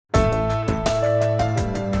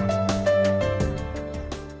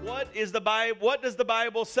what does the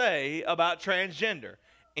Bible say about transgender?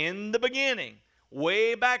 In the beginning,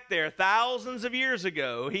 way back there, thousands of years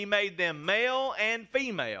ago, he made them male and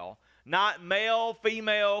female, not male,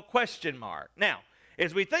 female, question mark. Now,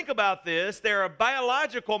 as we think about this, there are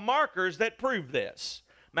biological markers that prove this.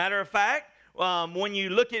 Matter of fact, when you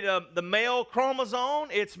look at the male chromosome,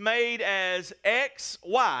 it's made as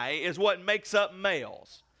XY is what makes up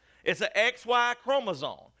males. It's an XY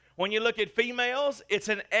chromosome. When you look at females, it's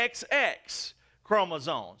an XX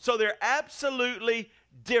chromosome. So they're absolutely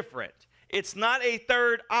different. It's not a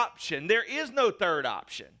third option. There is no third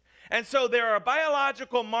option. And so there are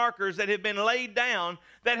biological markers that have been laid down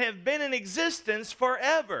that have been in existence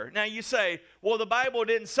forever. Now you say, well, the Bible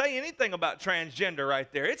didn't say anything about transgender right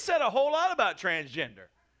there. It said a whole lot about transgender.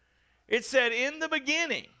 It said in the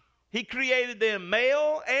beginning, he created them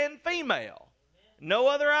male and female. No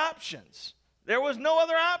other options. There was no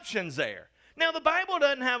other options there. Now, the Bible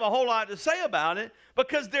doesn't have a whole lot to say about it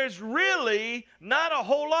because there's really not a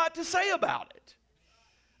whole lot to say about it.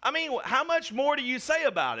 I mean, how much more do you say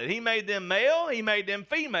about it? He made them male. He made them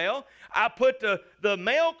female. I put the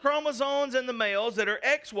male chromosomes in the males that are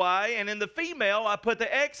XY, and in the female, I put the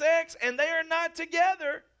XX, and they are not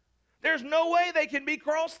together. There's no way they can be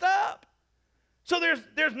crossed up. So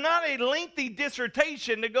there's not a lengthy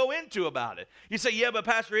dissertation to go into about it. You say, yeah, but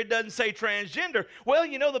Pastor, it doesn't say transgender. Well,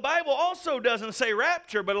 you know, the Bible also doesn't say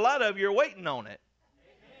rapture, but a lot of you are waiting on it.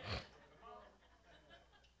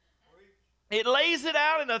 It lays it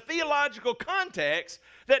out in a theological context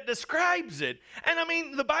that describes it. And I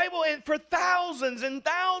mean, the Bible, and for thousands and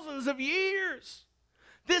thousands of years,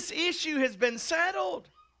 this issue has been settled.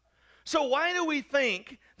 So why do we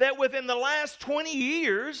think that within the last 20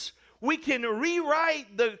 years, we can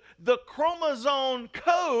rewrite the chromosome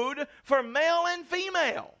code for male and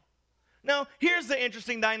female? Now, here's the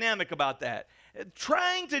interesting dynamic about that.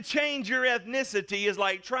 Trying to change your ethnicity is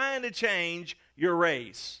like trying to change your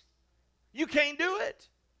race. You can't do it.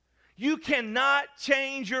 You cannot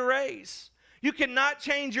change your race. You cannot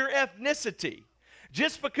change your ethnicity.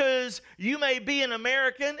 Just because you may be an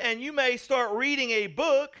American and you may start reading a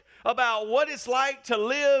book about what it's like to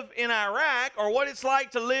live in Iraq, or what it's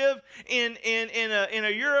like to live in a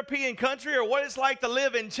European country, or what it's like to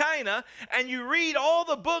live in China, and you read all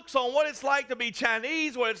the books on what it's like to be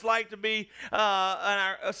Chinese, what it's like to be,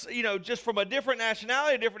 just from a different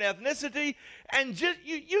nationality, a different ethnicity, and just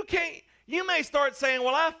you may start saying,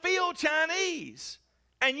 well, I feel Chinese.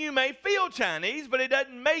 And you may feel Chinese, but it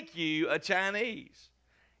doesn't make you a Chinese.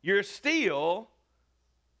 You're still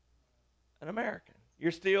an American.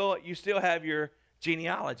 You still have your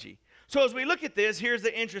genealogy. So as we look at this, here's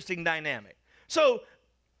the interesting dynamic. So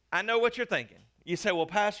I know what you're thinking. You say, well,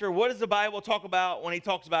 Pastor, what does the Bible talk about when he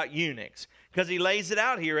talks about eunuchs? Because he lays it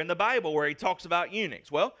out here in the Bible where he talks about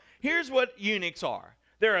eunuchs. Well, here's what eunuchs are.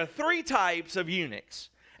 There are 3 types of eunuchs.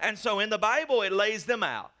 And so in the Bible, it lays them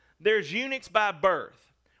out. There's eunuchs by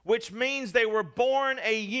birth, which means they were born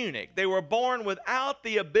a eunuch. They were born without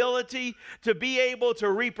the ability to be able to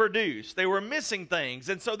reproduce. They were missing things,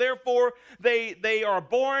 and so therefore they are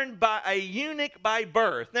born by a eunuch by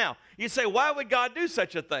birth. Now, you say, why would God do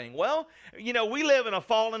such a thing? Well, you know, we live in a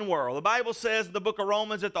fallen world. The Bible says in the book of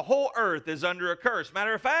Romans that the whole earth is under a curse.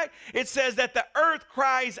 Matter of fact, it says that the earth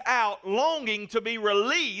cries out longing to be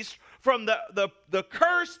released from the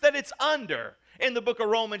curse that it's under. In the book of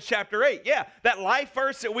Romans chapter 8. Yeah, that life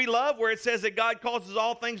verse that we love where it says that God causes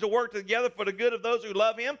all things to work together for the good of those who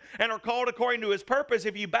love him and are called according to his purpose.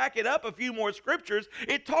 If you back it up a few more scriptures,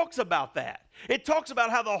 it talks about that. It talks about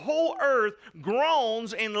how the whole earth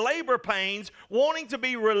groans in labor pains, wanting to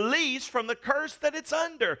be released from the curse that it's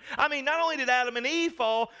under. I mean, not only did Adam and Eve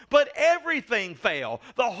fall, but everything fell.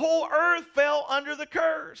 The whole earth fell under the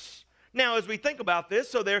curse. Now, as we think about this,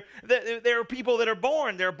 so there are people that are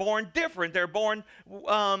born. They're born different. They're born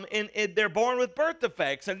they're born with birth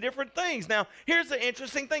defects and different things. Now, here's the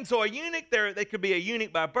interesting thing. So a eunuch, they could be a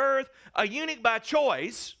eunuch by birth, a eunuch by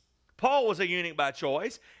choice. Paul was a eunuch by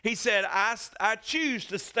choice. He said, I choose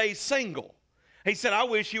to stay single. He said, I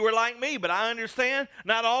wish you were like me, but I understand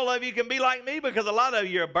not all of you can be like me because a lot of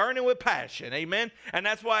you are burning with passion, amen? And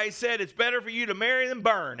that's why he said it's better for you to marry than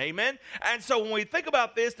burn, amen? And so when we think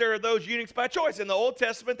about this, there are those eunuchs by choice. In the Old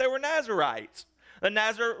Testament, they were Nazarites, the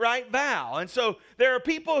Nazarite vow. And so there are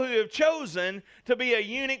people who have chosen to be a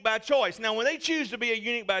eunuch by choice. Now, when they choose to be a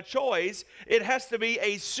eunuch by choice, it has to be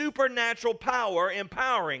a supernatural power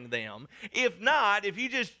empowering them. If not, if you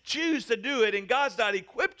just choose to do it and God's not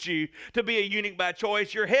equipped you to be a eunuch by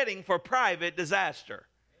choice, you're heading for private disaster.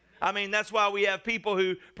 I mean, that's why we have people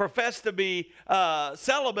who profess to be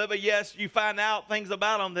celibate, but yes, you find out things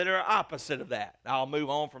about them that are opposite of that. I'll move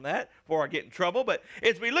on from that before I get in trouble. But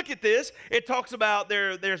as we look at this, it talks about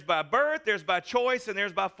there's by birth, there's by choice, and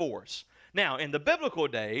there's by force. Now, in the biblical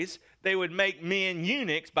days, they would make men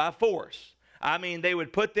eunuchs by force. I mean, they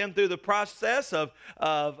would put them through the process of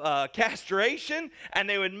castration, and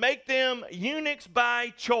they would make them eunuchs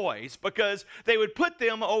by choice, because they would put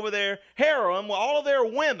them over their harem with all of their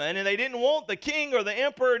women, and they didn't want the king or the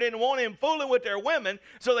emperor, didn't want him fooling with their women,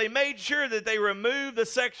 so they made sure that they removed the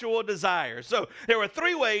sexual desires. So there were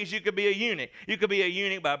three ways you could be a eunuch. You could be a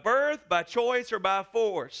eunuch by birth, by choice, or by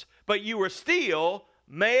force, but you were still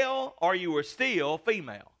male or you were still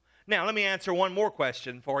female. Now, let me answer one more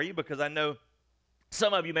question for you, because I know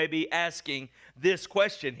some of you may be asking this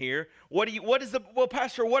question here. Well,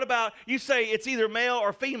 Pastor, what about, you say it's either male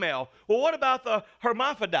or female. Well, what about the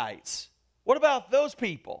hermaphrodites? What about those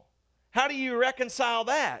people? How do you reconcile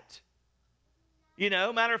that? You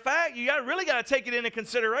know, matter of fact, you really got to take it into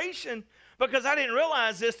consideration, because I didn't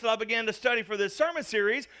realize this till I began to study for this sermon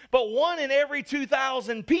series, but 1 in every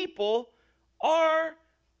 2,000 people are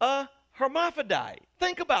a hermaphrodite.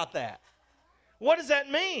 Think about that. What does that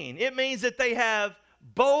mean? It means that they have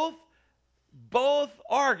both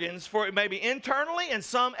organs, for maybe internally and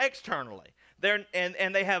some externally.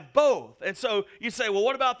 And they have both. And so you say, well,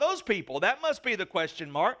 what about those people? That must be the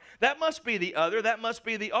question mark. That must be the other. That must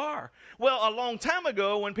be the R. Well, a long time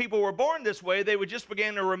ago, when people were born this way, they would just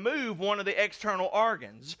begin to remove one of the external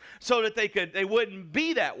organs so that they wouldn't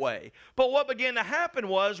be that way. But what began to happen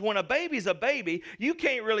was, when a baby's a baby, you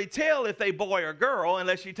can't really tell if they boy or girl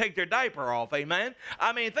unless you take their diaper off. Amen?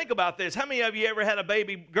 I mean, think about this. How many of you ever had a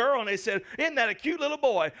baby girl and they said, isn't that a cute little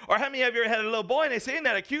boy? Or how many of you ever had a little boy and they said, isn't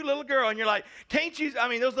that a cute little girl? And you're like, can't you? I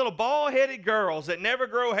mean, those little bald-headed girls that never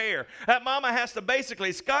grow hair. That mama has to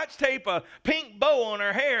basically scotch tape a pink bow on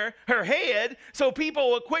her head, so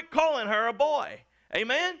people will quit calling her a boy.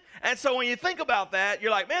 Amen? And so when you think about that,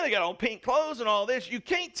 you're like, man, they got on pink clothes and all this. You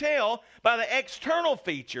can't tell by the external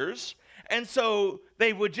features. And so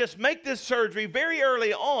they would just make this surgery very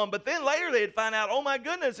early on, but then later they'd find out, oh my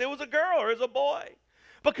goodness, it was a girl or it was a boy.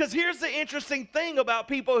 Because here's the interesting thing about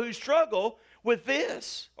people who struggle with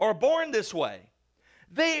this or born this way.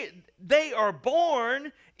 They are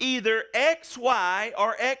born either XY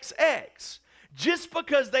or XX. Just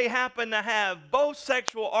because they happen to have both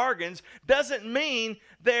sexual organs doesn't mean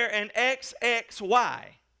they're an XXY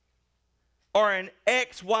or an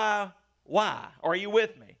XYY. Are you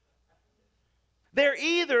with me? They're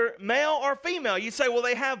either male or female. You say, well,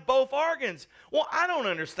 they have both organs. Well, I don't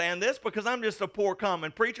understand this, because I'm just a poor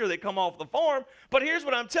common preacher that come off the farm. But here's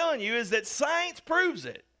what I'm telling you, is that science proves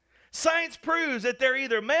it. Science proves that they're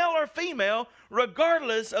either male or female,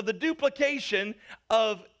 regardless of the duplication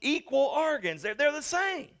of equal organs. They're the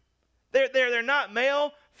same. They're not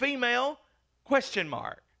male, female, question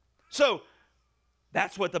mark. So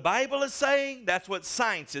that's what the Bible is saying. That's what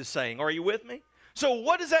science is saying. Are you with me? So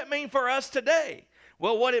what does that mean for us today?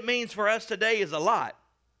 Well, what it means for us today is a lot.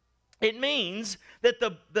 It means that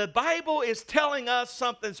the Bible is telling us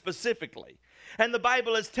something specifically. And the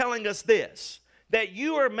Bible is telling us this, that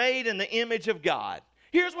you are made in the image of God.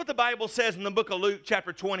 Here's what the Bible says in the book of Luke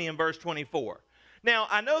chapter 20 and verse 24. Now,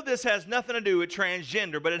 I know this has nothing to do with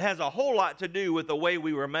transgender, but it has a whole lot to do with the way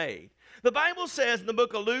we were made. The Bible says in the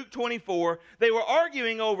book of Luke 24, they were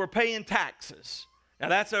arguing over paying taxes. Now,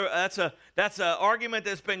 that's an argument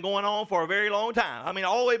that's been going on for a very long time. I mean,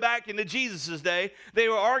 all the way back into Jesus' day, they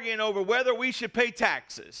were arguing over whether we should pay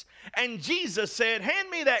taxes. And Jesus said, hand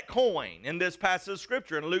me that coin, in this passage of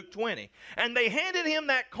Scripture in Luke 20. And they handed him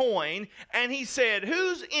that coin, and he said,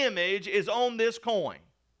 whose image is on this coin?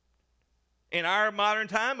 In our modern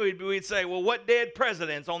time, we'd say, well, what dead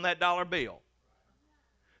president's on that dollar bill?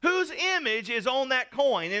 Whose image is on that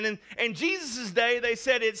coin? And in Jesus' day, they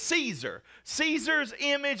said it's Caesar. Caesar's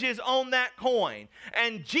image is on that coin.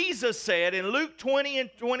 And Jesus said in Luke 20 and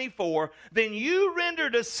 24, then you render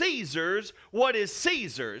to Caesar's what is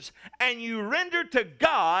Caesar's, and you render to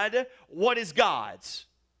God what is God's.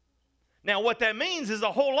 Now, what that means is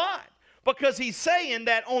a whole lot. Because he's saying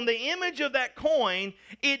that on the image of that coin,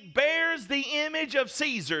 it bears the image of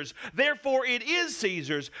Caesar's. Therefore, it is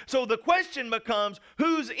Caesar's. So the question becomes,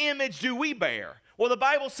 whose image do we bear? Well, the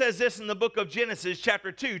Bible says this in the book of Genesis,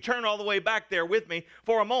 chapter 2. Turn all the way back there with me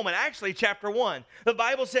for a moment. Actually, chapter 1. The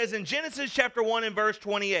Bible says in Genesis chapter 1 and verse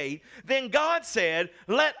 28, then God said,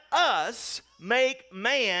 let us make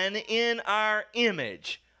man in our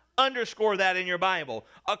image. Underscore that in your Bible.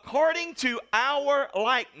 According to our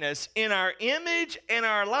likeness, in our image and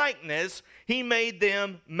our likeness, he made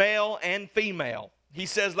them male and female. He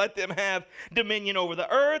says, let them have dominion over the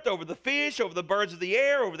earth, over the fish, over the birds of the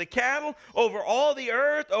air, over the cattle, over all the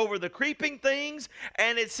earth, over the creeping things.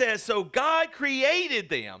 And it says, so God created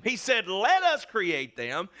them. He said, let us create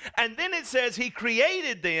them. And then it says he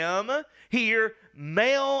created them here,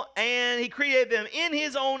 male, and he created them in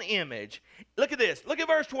his own image. Look at this. Look at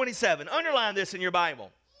verse 27. Underline this in your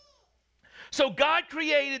Bible. So God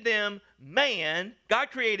created them,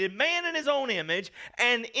 God created man in his own image,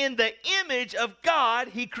 and in the image of God,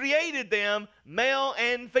 he created them, male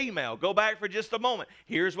and female. Go back for just a moment.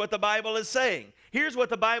 Here's what the Bible is saying. Here's what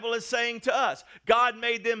the Bible is saying to us. God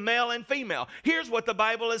made them male and female. Here's what the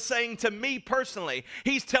Bible is saying to me personally.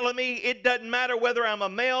 He's telling me it doesn't matter whether I'm a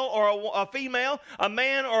male or a female, a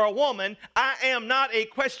man or a woman. I am not a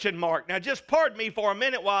question mark. Now just pardon me for a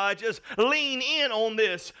minute while I just lean in on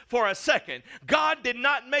this for a second. God did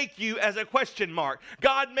not make you as a question mark.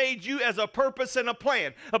 God made you as a purpose and a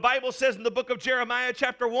plan. The Bible says in the book of Jeremiah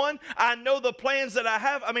chapter 1, I know the plans that I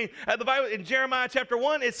have. The Bible in Jeremiah chapter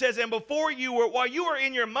 1, it says, and before you were, while you were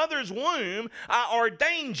in your mother's womb, I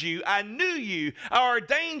ordained you, I knew you, I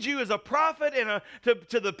ordained you as a prophet and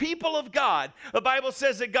to the people of God. The Bible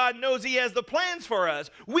says that God knows he has the plans for us.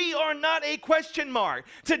 We are not a question mark.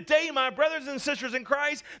 Today, my brothers and sisters in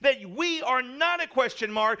Christ, that we are not a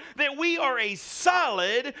question mark, that we are a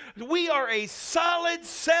solid,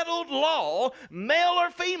 settled law, male or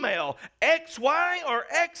female, XY or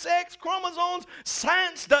XX chromosomes.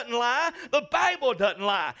 Science doesn't lie. The Bible doesn't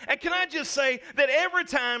lie. And can I just say that every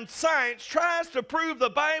time science tries to prove the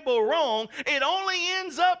Bible wrong, it only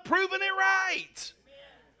ends up proving it right.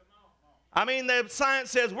 The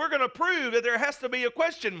science says we're going to prove that there has to be a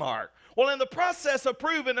question mark. Well, in the process of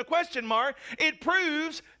proving a question mark, it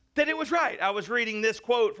proves that it was right. I was reading this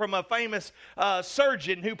quote from a famous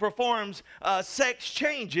surgeon who performs sex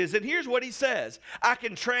changes, and here's what he says. I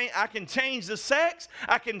can change the sex,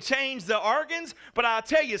 I can change the organs, but I'll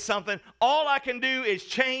tell you something, all I can do is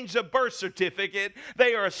change the birth certificate.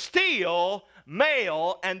 They are still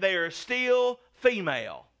male and they are still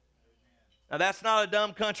female. Now that's not a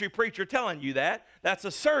dumb country preacher telling you that. That's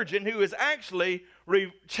a surgeon who is actually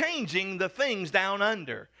changing the things down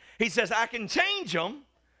under. He says, I can change them,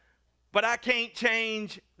 but I can't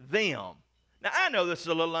change them. Now, I know this is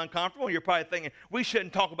a little uncomfortable. You're probably thinking, we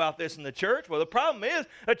shouldn't talk about this in the church. Well, the problem is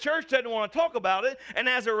the church doesn't want to talk about it, and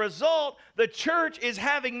as a result, the church is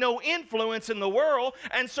having no influence in the world,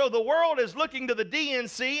 and so the world is looking to the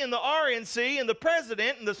DNC and the RNC and the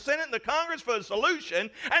president and the Senate and the Congress for the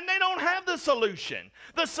solution, and they don't have the solution.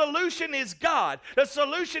 The solution is God. The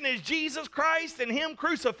solution is Jesus Christ and him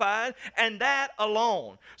crucified, and that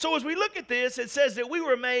alone. So as we look at this, it says that we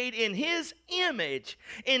were made in his image,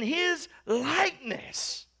 in his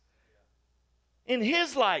likeness. In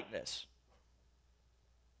his likeness.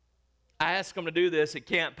 I asked them to do this at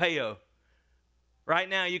Camp Payo. Right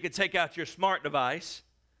now, you could take out your smart device.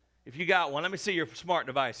 If you got one, let me see your smart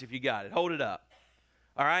device if you got it. Hold it up.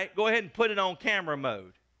 All right? Go ahead and put it on camera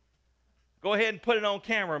mode. Go ahead and put it on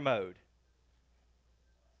camera mode.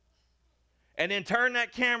 And then turn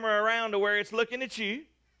that camera around to where it's looking at you.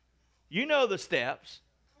 You know the steps.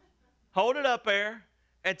 Hold it up there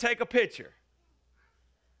and take a picture.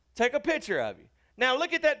 Take a picture of you. Now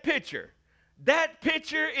look at that picture. That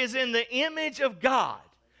picture is in the image of God.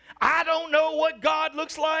 I don't know what God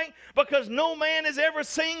looks like because no man has ever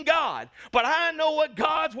seen God. But I know what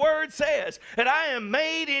God's word says, that I am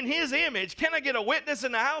made in his image. Can I get a witness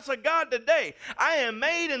in the house of God today? I am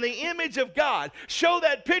made in the image of God. Show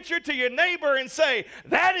that picture to your neighbor and say,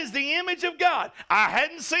 that is the image of God. I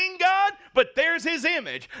hadn't seen God, but there's his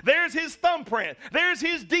image. There's his thumbprint. There's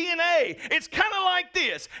his DNA. It's kind of like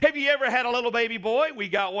this. Have you ever had a little baby boy? We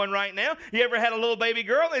got one right now. You ever had a little baby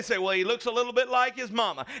girl? They say, well, he looks a little bit like his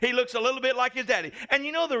mama. He looks a little bit like his daddy. And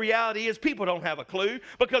you know the reality is people don't have a clue,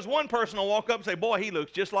 because one person will walk up and say, boy, he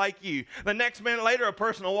looks just like you. The next minute later, a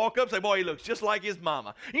person will walk up and say, boy, he looks just like his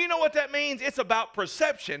mama. You know what that means? It's about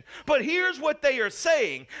perception. But here's what they are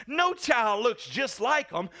saying. No child looks just like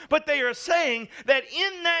them, but they are saying that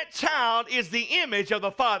in that child is the image of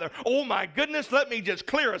the Father. Oh my goodness, let me just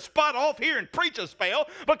clear a spot off here and preach a spell,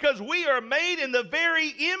 because we are made in the very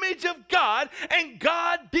image of God, and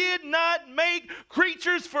God did not make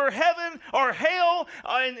creatures for heaven or hell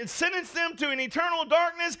and sentence them to an eternal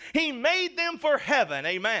darkness. He made them for heaven.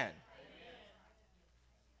 Amen.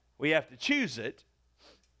 We have to choose it.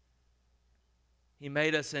 He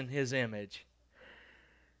made us in his image.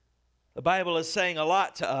 The Bible is saying a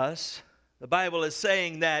lot to us. The Bible is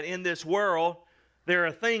saying that in this world there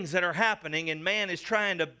are things that are happening, and man is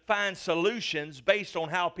trying to find solutions based on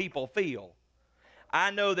how people feel. I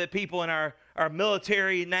know that people in our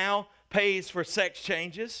military now pays for sex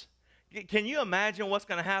changes. Can you imagine what's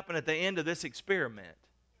going to happen at the end of this experiment?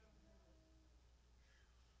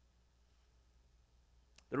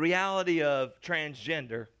 The reality of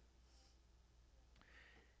transgender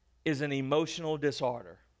is an emotional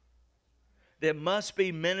disorder that must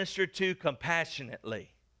be ministered to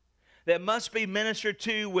compassionately, that must be ministered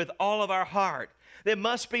to with all of our heart, that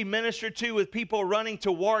must be ministered to with people running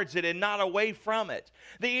towards it and not away from it.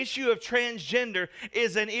 The issue of transgender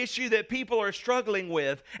is an issue that people are struggling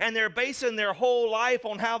with, and they're basing their whole life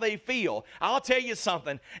on how they feel. I'll tell you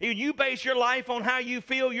something. If you base your life on how you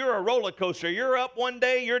feel, you're a roller coaster. You're up one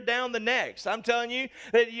day, you're down the next. I'm telling you,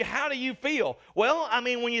 how do you feel? Well, I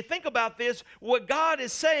mean, when you think about this, what God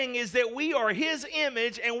is saying is that we are His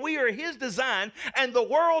image and we are His design, and the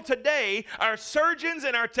world today, our surgeons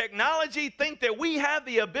and our technology think that we have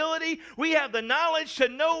the ability, we have the knowledge to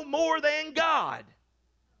know more than God.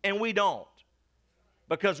 And we don't.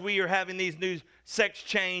 Because we are having these new sex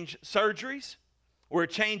change surgeries. We're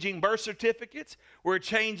changing birth certificates. We're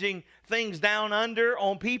changing things down under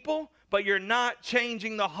on people. But you're not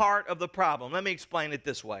changing the heart of the problem. Let me explain it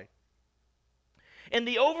this way. In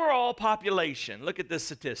the overall population, look at this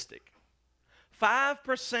statistic.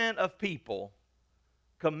 5% of people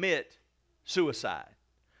commit suicide.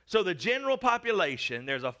 So the general population,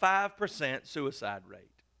 there's a 5% suicide rate.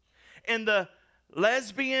 In the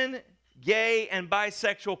lesbian, gay, and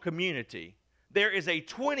bisexual community, there is a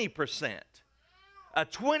 20%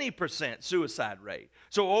 suicide rate.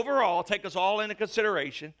 So overall, take us all into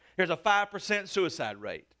consideration, there's a 5% suicide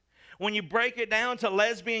rate. When you break it down to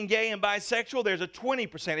lesbian, gay, and bisexual, there's a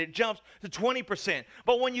 20%. It jumps to 20%.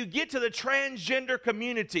 But when you get to the transgender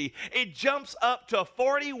community, it jumps up to a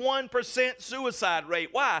 41% suicide rate.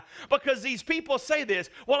 Why? Because these people say this,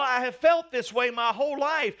 well, I have felt this way my whole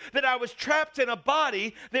life, that I was trapped in a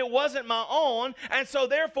body that wasn't my own. And so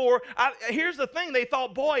therefore, here's the thing. They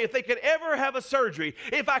thought, boy, if they could ever have a surgery,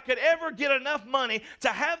 if I could ever get enough money to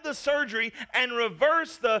have the surgery and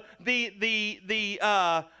reverse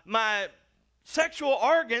my sexual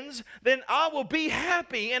organs, then I will be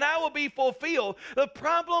happy and I will be fulfilled. The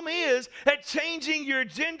problem is that changing your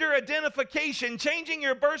gender identification, changing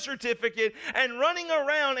your birth certificate, and running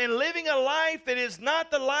around and living a life that is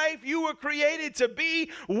not the life you were created to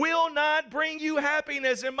be will not bring you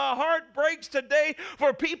happiness. And my heart breaks today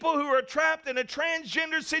for people who are trapped in a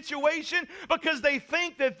transgender situation because they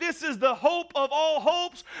think that this is the hope of all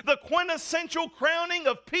hopes, the quintessential crowning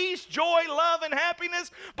of peace, joy, love, and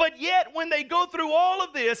happiness. But yet when they go through all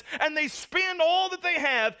of this and they spend all that they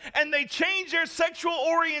have and they change their sexual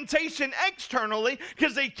orientation externally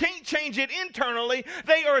because they can't change it internally,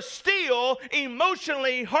 they are still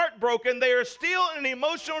emotionally heartbroken. They are still in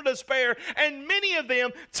emotional despair, and many of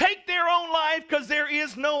them take their own life because there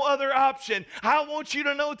is no other option. I want you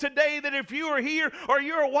to know today that if you are here or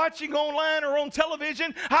you're watching online or on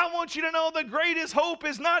television, I want you to know the greatest hope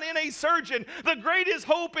is not in a surgeon. The greatest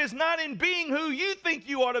hope is not in being who you think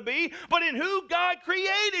you ought to be, but in who God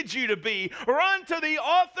created you to be. Run to the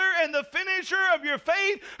author and the finisher of your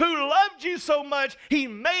faith, who loved you so much, He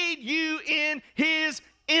made you in His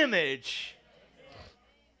image.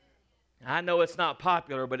 I know it's not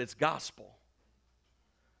popular, but it's gospel.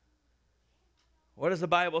 What is the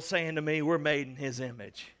Bible saying to me? We're made in His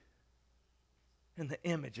image. In the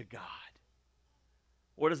image of God.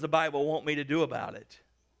 What does the Bible want me to do about it?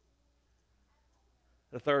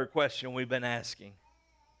 The third question we've been asking.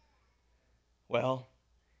 Well,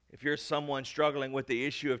 if you're someone struggling with the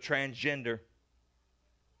issue of transgender,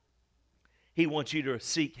 He wants you to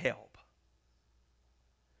seek help.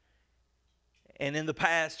 And in the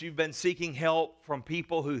past, you've been seeking help from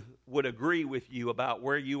people who would agree with you about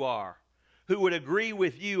where you are, who would agree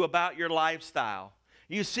with you about your lifestyle.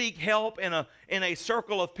 You seek help in a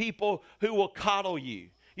circle of people who will coddle you.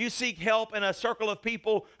 You seek help in a circle of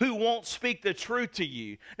people who won't speak the truth to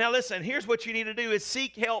you. Now listen, here's what you need to do is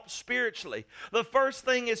seek help spiritually. The first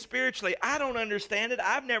thing is spiritually. I don't understand it.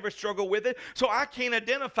 I've never struggled with it, so I can't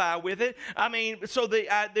identify with it. I mean, so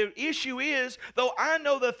the issue is, though I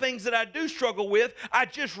know the things that I do struggle with, I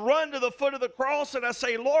just run to the foot of the cross and I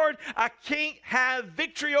say, Lord, I can't have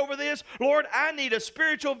victory over this. Lord, I need a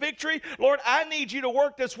spiritual victory. Lord, I need you to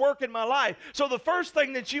work this work in my life. So the first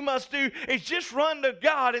thing that you must do is just run to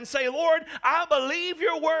God God and say, Lord, I believe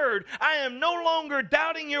your word. I am no longer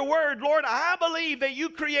doubting your word. Lord, I believe that you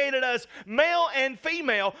created us male and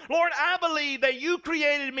female. Lord, I believe that you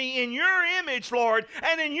created me in your image, Lord,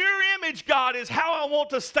 and in your image, God, is how I want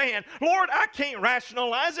to stand. Lord, I can't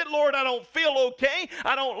rationalize it. Lord, I don't feel okay.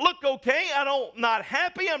 I don't look okay. I'm not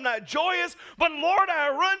happy. I'm not joyous. But Lord, I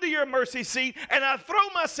run to your mercy seat and I throw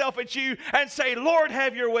myself at you and say, Lord,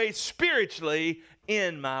 have your way spiritually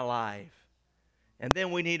in my life. And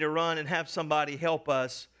then we need to run and have somebody help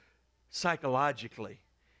us psychologically.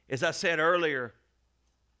 As I said earlier,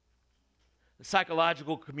 the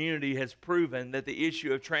psychological community has proven that the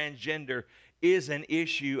issue of transgender is an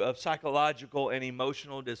issue of psychological and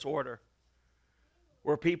emotional disorder,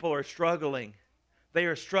 where people are struggling. They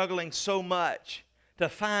are struggling so much to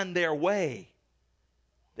find their way.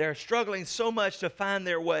 They're struggling so much to find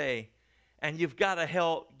their way. And you've got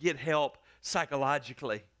to get help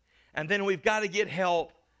psychologically. And then we've got to get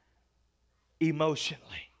help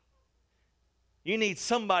emotionally. You need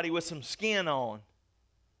somebody with some skin on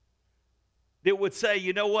that would say,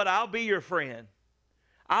 you know what, I'll be your friend.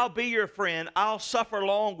 I'll be your friend. I'll suffer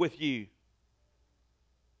along with you.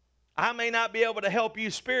 I may not be able to help you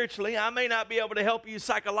spiritually. I may not be able to help you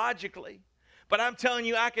psychologically. But I'm telling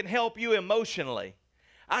you, I can help you emotionally.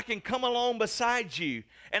 I can come along beside you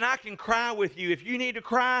and I can cry with you. If you need to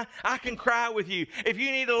cry, I can cry with you. If you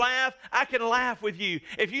need to laugh, I can laugh with you.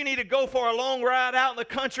 If you need to go for a long ride out in the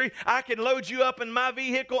country, I can load you up in my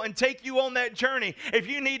vehicle and take you on that journey. If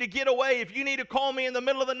you need to get away, if you need to call me in the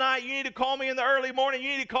middle of the night, you need to call me in the early morning,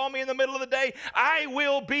 you need to call me in the middle of the day, I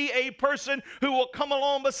will be a person who will come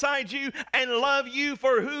along beside you and love you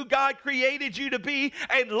for who God created you to be,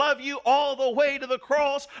 and love you all the way to the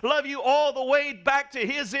cross, love you all the way back to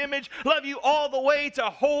His image, love you all the way to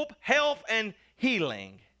hope, health, and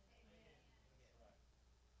healing.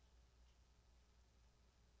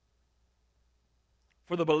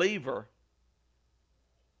 For the believer,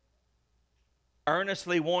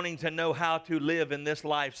 earnestly wanting to know how to live in this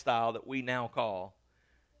lifestyle that we now call,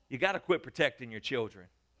 you got to quit protecting your children.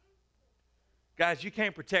 Guys, you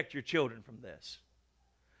can't protect your children from this.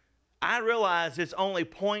 I realize it's only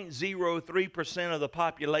 0.03% of the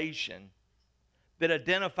population that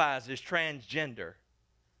identifies as transgender,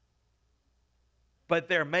 but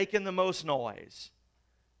they're making the most noise.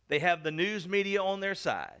 They have the news media on their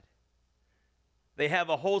side. They have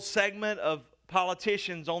a whole segment of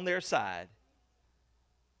politicians on their side.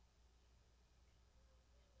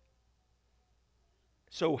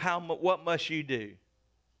 So what must you do?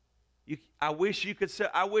 I wish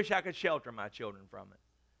I could shelter my children from it,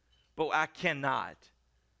 but I cannot.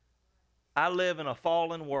 I live in a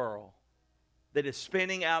fallen world that is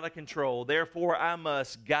spinning out of control. Therefore, I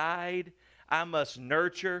must guide, I must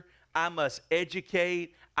nurture, I must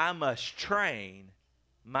educate, I must train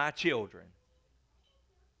my children.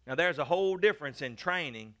 Now, there's a whole difference in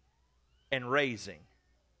training and raising.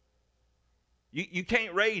 You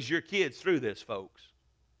can't raise your kids through this, folks.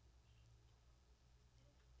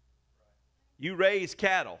 You raise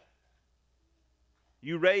cattle.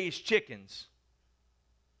 You raise chickens.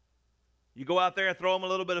 You go out there and throw them a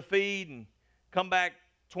little bit of feed and come back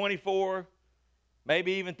 24,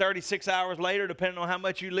 maybe even 36 hours later, depending on how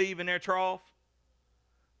much you leave in their trough.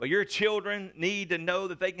 But your children need to know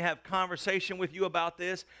that they can have conversation with you about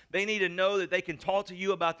this. They need to know that they can talk to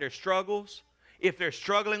you about their struggles. If they're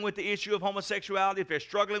struggling with the issue of homosexuality, if they're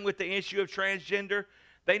struggling with the issue of transgender,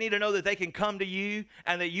 they need to know that they can come to you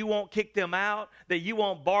and that you won't kick them out, that you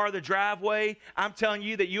won't bar the driveway. I'm telling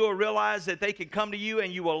you that you will realize that they can come to you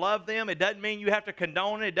and you will love them. It doesn't mean you have to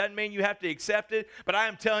condone it. It doesn't mean you have to accept it. But I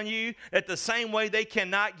am telling you that the same way they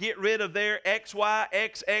cannot get rid of their XY,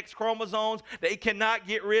 XX chromosomes, they cannot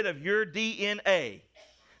get rid of your DNA.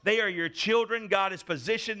 They are your children. God has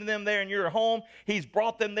positioned them there in your home. He's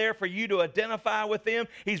brought them there for you to identify with them.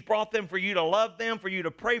 He's brought them for you to love them, for you to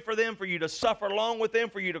pray for them, for you to suffer along with them,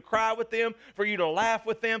 for you to cry with them, for you to laugh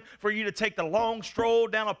with them, for you to take the long stroll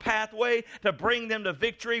down a pathway to bring them to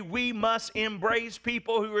victory. We must embrace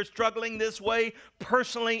people who are struggling this way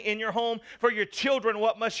personally in your home. For your children,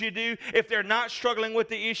 what must you do? If they're not struggling with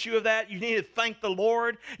the issue of that, you need to thank the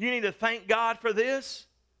Lord. You need to thank God for this.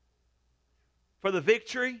 For the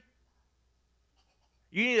victory.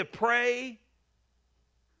 You need to pray.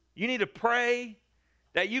 You need to pray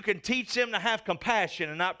that you can teach them to have compassion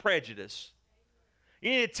and not prejudice. You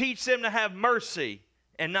need to teach them to have mercy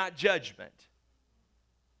and not judgment.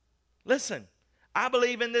 Listen, I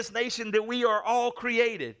believe in this nation that we are all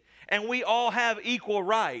created and we all have equal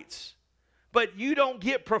rights. But you don't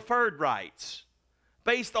get preferred rights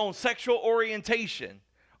based on sexual orientation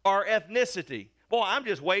or ethnicity. Boy, I'm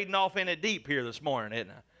just wading off in it deep here this morning,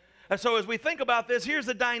 isn't I? And so as we think about this, here's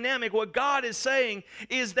the dynamic. What God is saying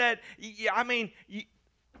is that,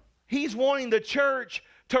 He's wanting the church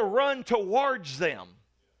to run towards them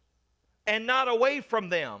and not away from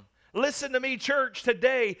them. Listen to me, church,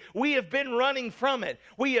 today we have been running from it.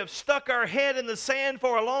 We have stuck our head in the sand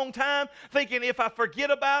for a long time thinking if I forget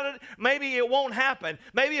about it, maybe it won't happen.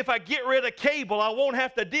 Maybe if I get rid of cable, I won't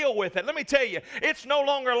have to deal with it. Let me tell you, it's no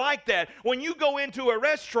longer like that. When you go into a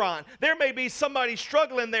restaurant, there may be somebody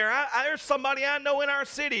struggling there. There's somebody I know in our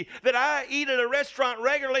city that I eat at a restaurant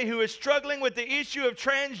regularly who is struggling with the issue of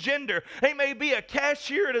transgender. They may be a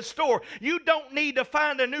cashier at a store. You don't need to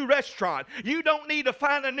find a new restaurant. You don't need to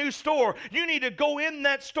find a new store. You need to go in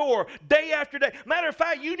that store day after day. Matter of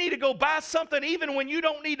fact, you need to go buy something even when you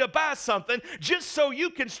don't need to buy something, just so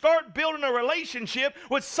you can start building a relationship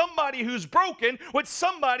with somebody who's broken, with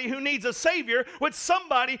somebody who needs a Savior, with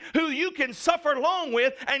somebody who you can suffer along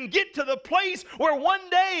with and get to the place where one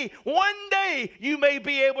day, you may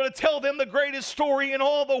be able to tell them the greatest story in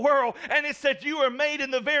all the world, and it's that you are made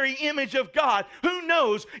in the very image of God. Who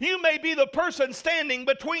knows? You may be the person standing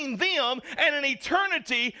between them and an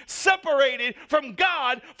eternity separated from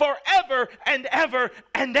God forever and ever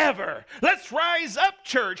and ever. Let's rise up,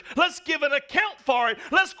 church. Let's give an account for it.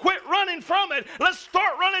 Let's quit running from it. Let's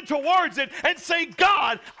start running towards it and say,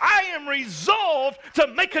 God, I am resolved to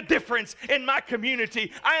make a difference in my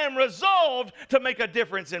community. I am resolved to make a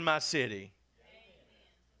difference in my city.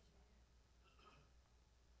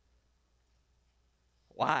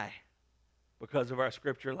 Why? Because of our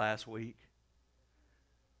scripture last week.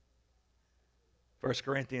 1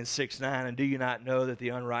 Corinthians 6:9, and do you not know that the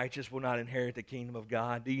unrighteous will not inherit the kingdom of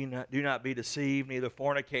God? Do not be deceived, neither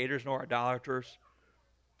fornicators, nor idolaters,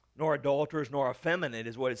 nor adulterers, nor effeminate,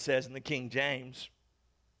 is what it says in the King James.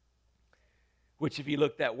 Which, if you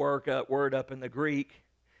look that word up in the Greek,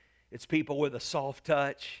 it's people with a soft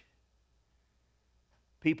touch,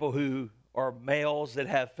 people who are males that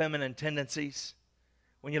have feminine tendencies.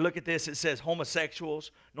 When you look at this, it says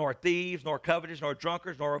homosexuals, nor thieves, nor covetous, nor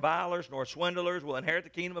drunkards, nor revilers, nor swindlers will inherit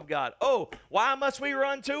the kingdom of God. Oh, why must we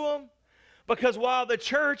run to them? Because while the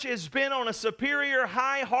church has been on a superior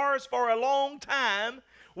high horse for a long time,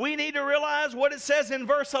 we need to realize what it says in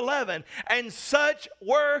verse 11. And such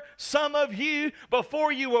were some of you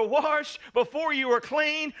before you were washed, before you were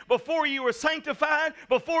clean, before you were sanctified,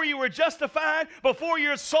 before you were justified, before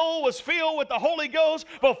your soul was filled with the Holy Ghost,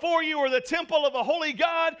 before you were the temple of the Holy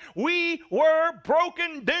God. We were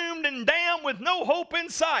broken, doomed, and damned with no hope in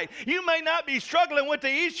sight. You may not be struggling with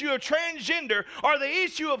the issue of transgender or the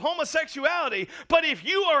issue of homosexuality, but if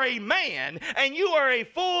you are a man and you are a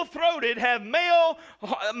full-throated, have male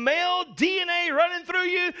DNA running through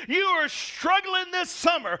you, you are struggling this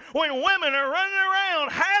summer when women are running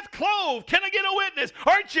around half clothed. Can I get a witness?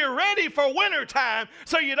 Aren't you ready for winter time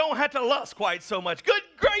so you don't have to lust quite so much? Good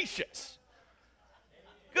gracious.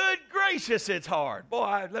 Good gracious, it's hard.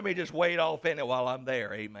 Boy, let me just wade off in it while I'm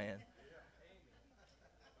there. Amen.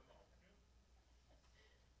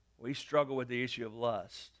 We struggle with the issue of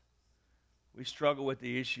lust. We struggle with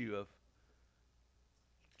the issue of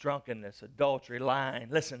drunkenness, adultery, lying.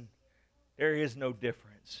 Listen, there is no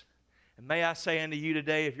difference. And may I say unto you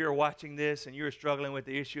today, if you're watching this and you're struggling with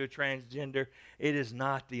the issue of transgender, it is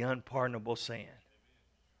not the unpardonable sin.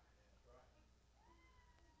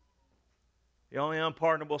 The only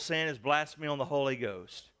unpardonable sin is blasphemy on the Holy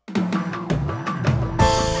Ghost.